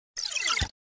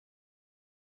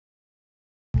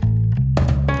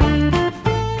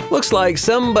Looks like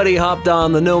somebody hopped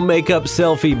on the no makeup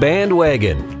selfie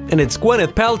bandwagon, and it's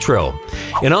Gwyneth Paltrow.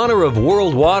 In honor of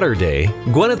World Water Day,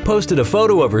 Gwyneth posted a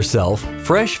photo of herself,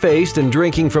 fresh-faced and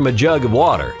drinking from a jug of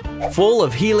water. "Full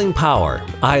of healing power.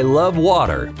 I love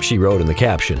water," she wrote in the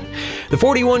caption. The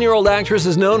 41-year-old actress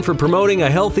is known for promoting a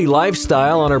healthy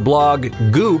lifestyle on her blog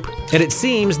Goop, and it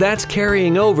seems that's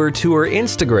carrying over to her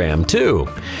Instagram too.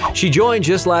 She joined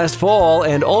just last fall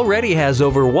and already has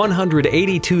over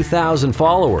 182,000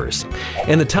 followers.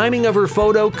 And the timing of her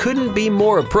photo couldn't be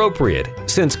more appropriate,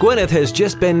 since Gwyneth has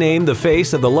just been named the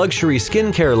face of the luxury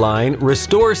skincare line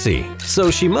Restorsi, so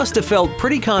she must have felt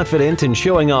pretty confident in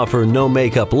showing off her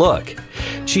no-makeup look.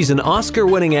 She's an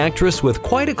Oscar-winning actress with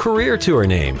quite a career to her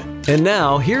name. And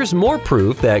now, here's more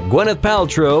proof that Gwyneth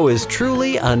Paltrow is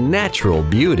truly a natural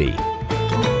beauty.